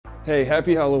Hey,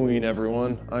 happy Halloween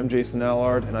everyone. I'm Jason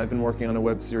Allard and I've been working on a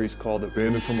web series called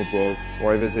Abandoned from Above,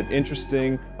 where I visit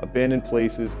interesting, abandoned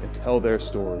places and tell their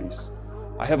stories.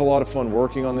 I have a lot of fun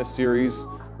working on this series,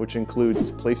 which includes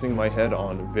placing my head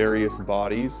on various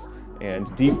bodies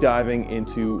and deep diving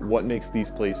into what makes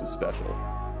these places special.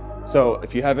 So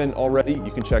if you haven't already, you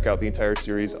can check out the entire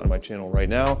series on my channel right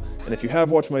now. And if you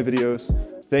have watched my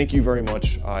videos, thank you very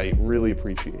much. I really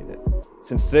appreciate it.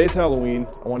 Since today's Halloween,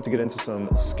 I want to get into some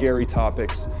scary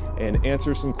topics and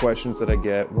answer some questions that I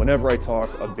get whenever I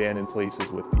talk abandoned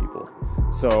places with people.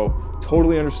 So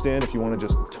totally understand if you want to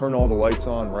just turn all the lights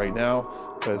on right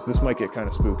now, because this might get kind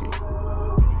of spooky.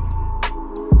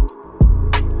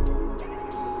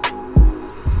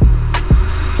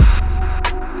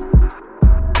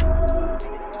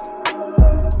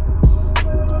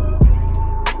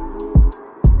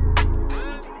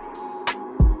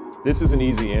 This is an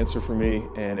easy answer for me,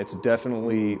 and it's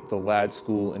definitely the Ladd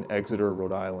School in Exeter,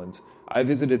 Rhode Island. I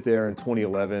visited there in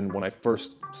 2011 when I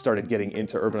first started getting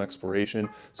into urban exploration,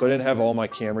 so I didn't have all my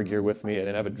camera gear with me. I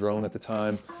didn't have a drone at the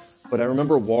time, but I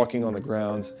remember walking on the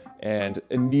grounds and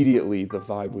immediately the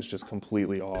vibe was just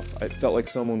completely off. I felt like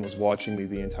someone was watching me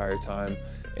the entire time.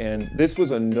 And this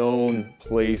was a known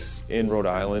place in Rhode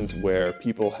Island where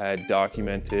people had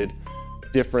documented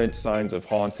different signs of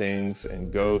hauntings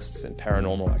and ghosts and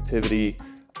paranormal activity.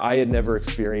 I had never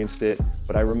experienced it,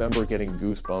 but I remember getting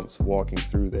goosebumps walking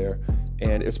through there.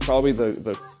 And it's probably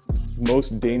the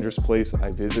most dangerous place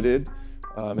I visited.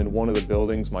 In one of the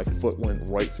buildings, my foot went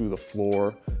right through the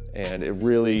floor, and it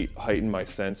really heightened my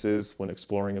senses when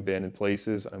exploring abandoned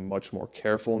places. I'm much more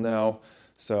careful now.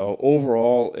 So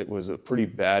overall, it was a pretty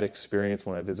bad experience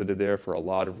when I visited there for a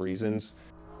lot of reasons.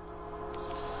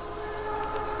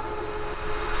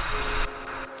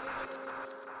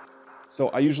 So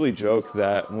I usually joke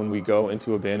that when we go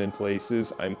into abandoned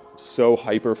places, I'm so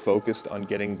hyper-focused on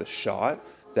getting the shot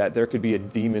that there could be a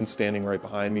demon standing right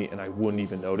behind me and I wouldn't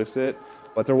even notice it.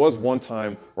 But there was one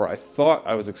time where I thought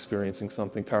I was experiencing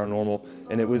something paranormal,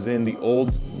 and it was in the old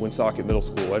Woonsocket Middle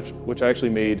School, which I actually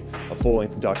made a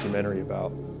full-length documentary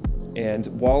about. And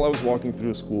while I was walking through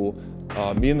the school,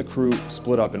 me and the crew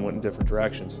split up and went in different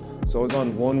directions. So I was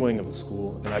on one wing of the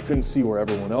school and I couldn't see where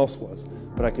everyone else was,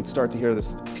 but I could start to hear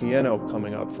this piano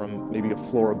coming up from maybe a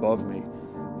floor above me.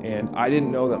 And I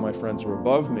didn't know that my friends were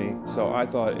above me, so I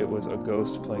thought it was a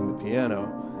ghost playing the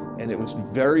piano. And it was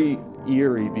very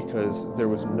eerie because there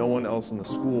was no one else in the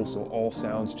school, so all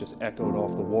sounds just echoed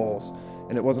off the walls.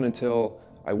 And it wasn't until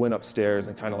I went upstairs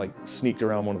and kind of like sneaked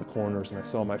around one of the corners and I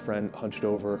saw my friend hunched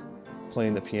over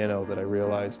playing the piano that I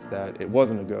realized that it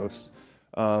wasn't a ghost.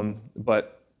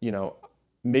 But you know,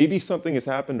 maybe something has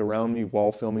happened around me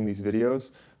while filming these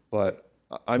videos, but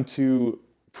I'm too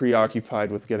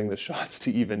preoccupied with getting the shots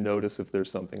to even notice if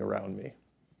there's something around me.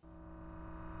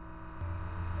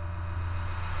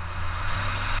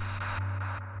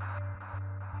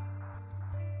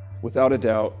 Without a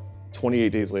doubt, 28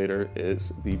 Days Later is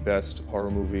the best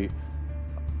horror movie.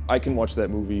 I can watch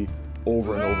that movie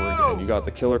over and over again. You got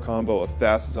the killer combo of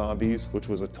Fast Zombies, which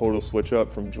was a total switch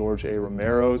up from George A.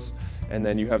 Romero's, and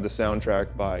then you have the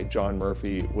soundtrack by John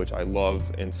Murphy, which I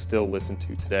love and still listen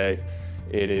to today.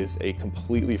 It is a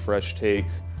completely fresh take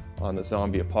on the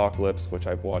zombie apocalypse, which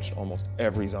I've watched almost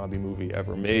every zombie movie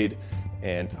ever made,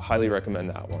 and highly recommend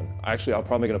that one. Actually, I'm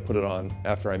probably gonna put it on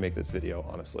after I make this video,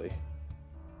 honestly.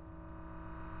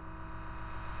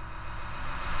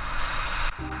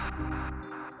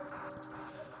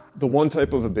 The one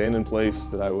type of abandoned place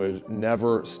that I would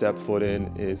never step foot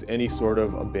in is any sort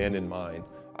of abandoned mine.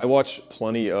 I watch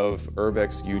plenty of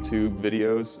Urbex YouTube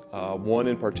videos. One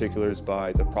in particular is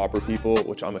by The Proper People,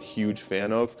 which I'm a huge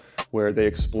fan of, where they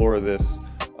explore this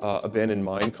abandoned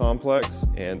mine complex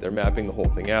and they're mapping the whole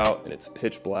thing out, and it's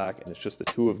pitch black and it's just the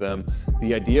two of them.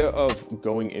 The idea of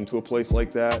going into a place like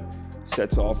that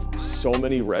sets off so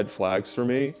many red flags for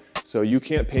me. So you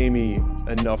can't pay me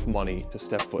enough money to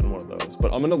step foot in one of those.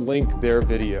 But I'm gonna link their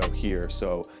video here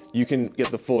so you can get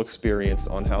the full experience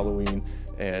on Halloween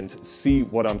and see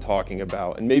what I'm talking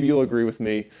about. And maybe you'll agree with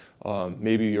me,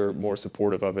 maybe you're more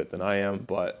supportive of it than I am,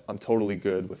 but I'm totally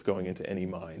good with going into any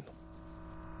mine.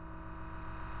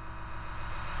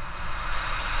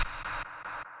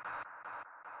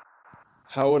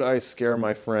 How would I scare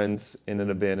my friends in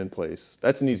an abandoned place?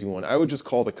 That's an easy one. I would just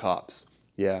call the cops.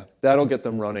 Yeah, that'll get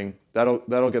them running.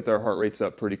 That'll get their heart rates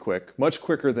up pretty quick. Much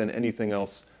quicker than anything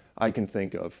else I can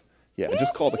think of. Yeah,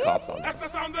 just call the cops on them. That's the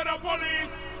sound of the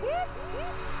police!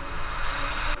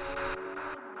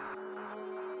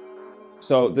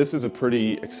 So this is a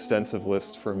pretty extensive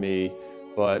list for me.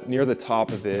 but near the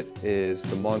top of it is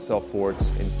the Maunsell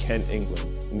Forts in Kent, England.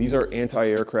 And these are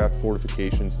anti-aircraft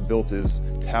fortifications built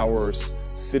as towers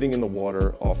sitting in the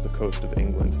water off the coast of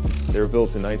England. They were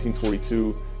built in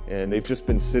 1942, and they've just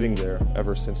been sitting there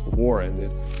ever since the war ended.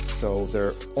 So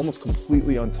they're almost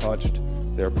completely untouched.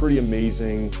 They're pretty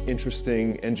amazing,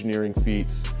 interesting engineering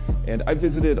feats. And I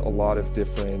visited a lot of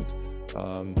different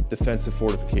defensive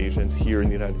fortifications here in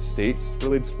the United States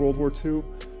related to World War II.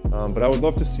 But I would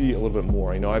love to see a little bit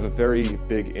more. I know I have a very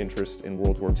big interest in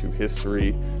World War II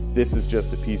history. This is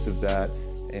just a piece of that.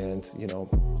 And, you know,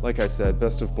 like I said,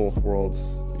 best of both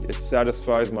worlds. It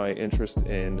satisfies my interest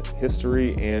in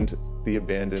history and the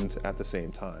abandoned at the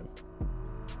same time.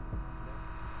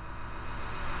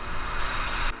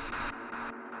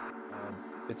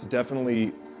 It's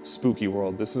definitely spooky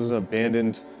world. This is an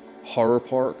abandoned horror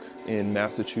park in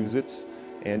Massachusetts,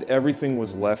 and everything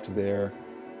was left there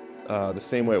the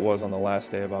same way it was on the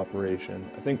last day of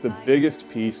operation. I think the biggest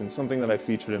piece, and something that I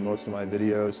featured in most of my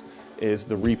videos, is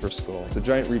the Reaper skull. It's a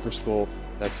giant Reaper skull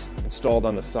that's installed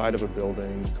on the side of a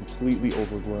building, completely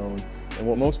overgrown. And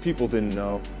what most people didn't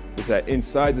know was that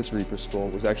inside this Reaper skull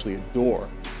was actually a door.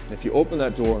 And if you open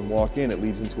that door and walk in, it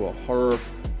leads into a horror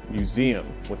museum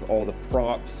with all the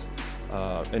props,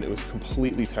 and it was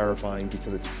completely terrifying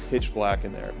because it's pitch black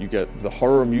in there. You get the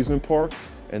horror amusement park,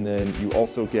 and then you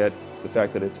also get the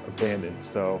fact that it's abandoned.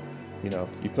 So, you know,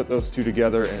 you put those two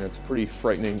together and it's a pretty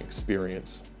frightening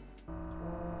experience.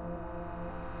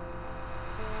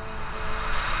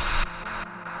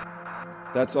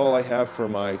 That's all I have for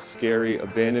my scary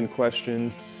abandoned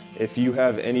questions. If you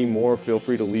have any more, feel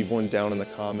free to leave one down in the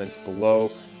comments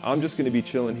below. I'm just gonna be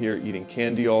chilling here eating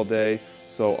candy all day,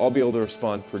 so I'll be able to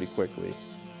respond pretty quickly.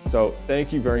 So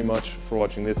thank you very much for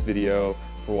watching this video,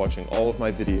 for watching all of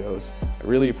my videos. I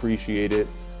really appreciate it.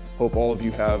 Hope all of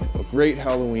you have a great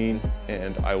Halloween,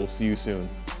 and I will see you soon.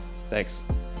 Thanks.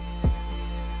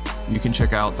 You can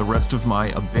check out the rest of my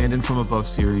Abandoned from Above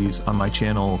series on my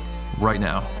channel right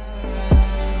now.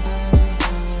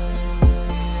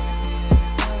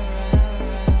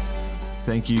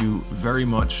 Thank you very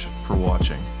much for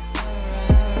watching.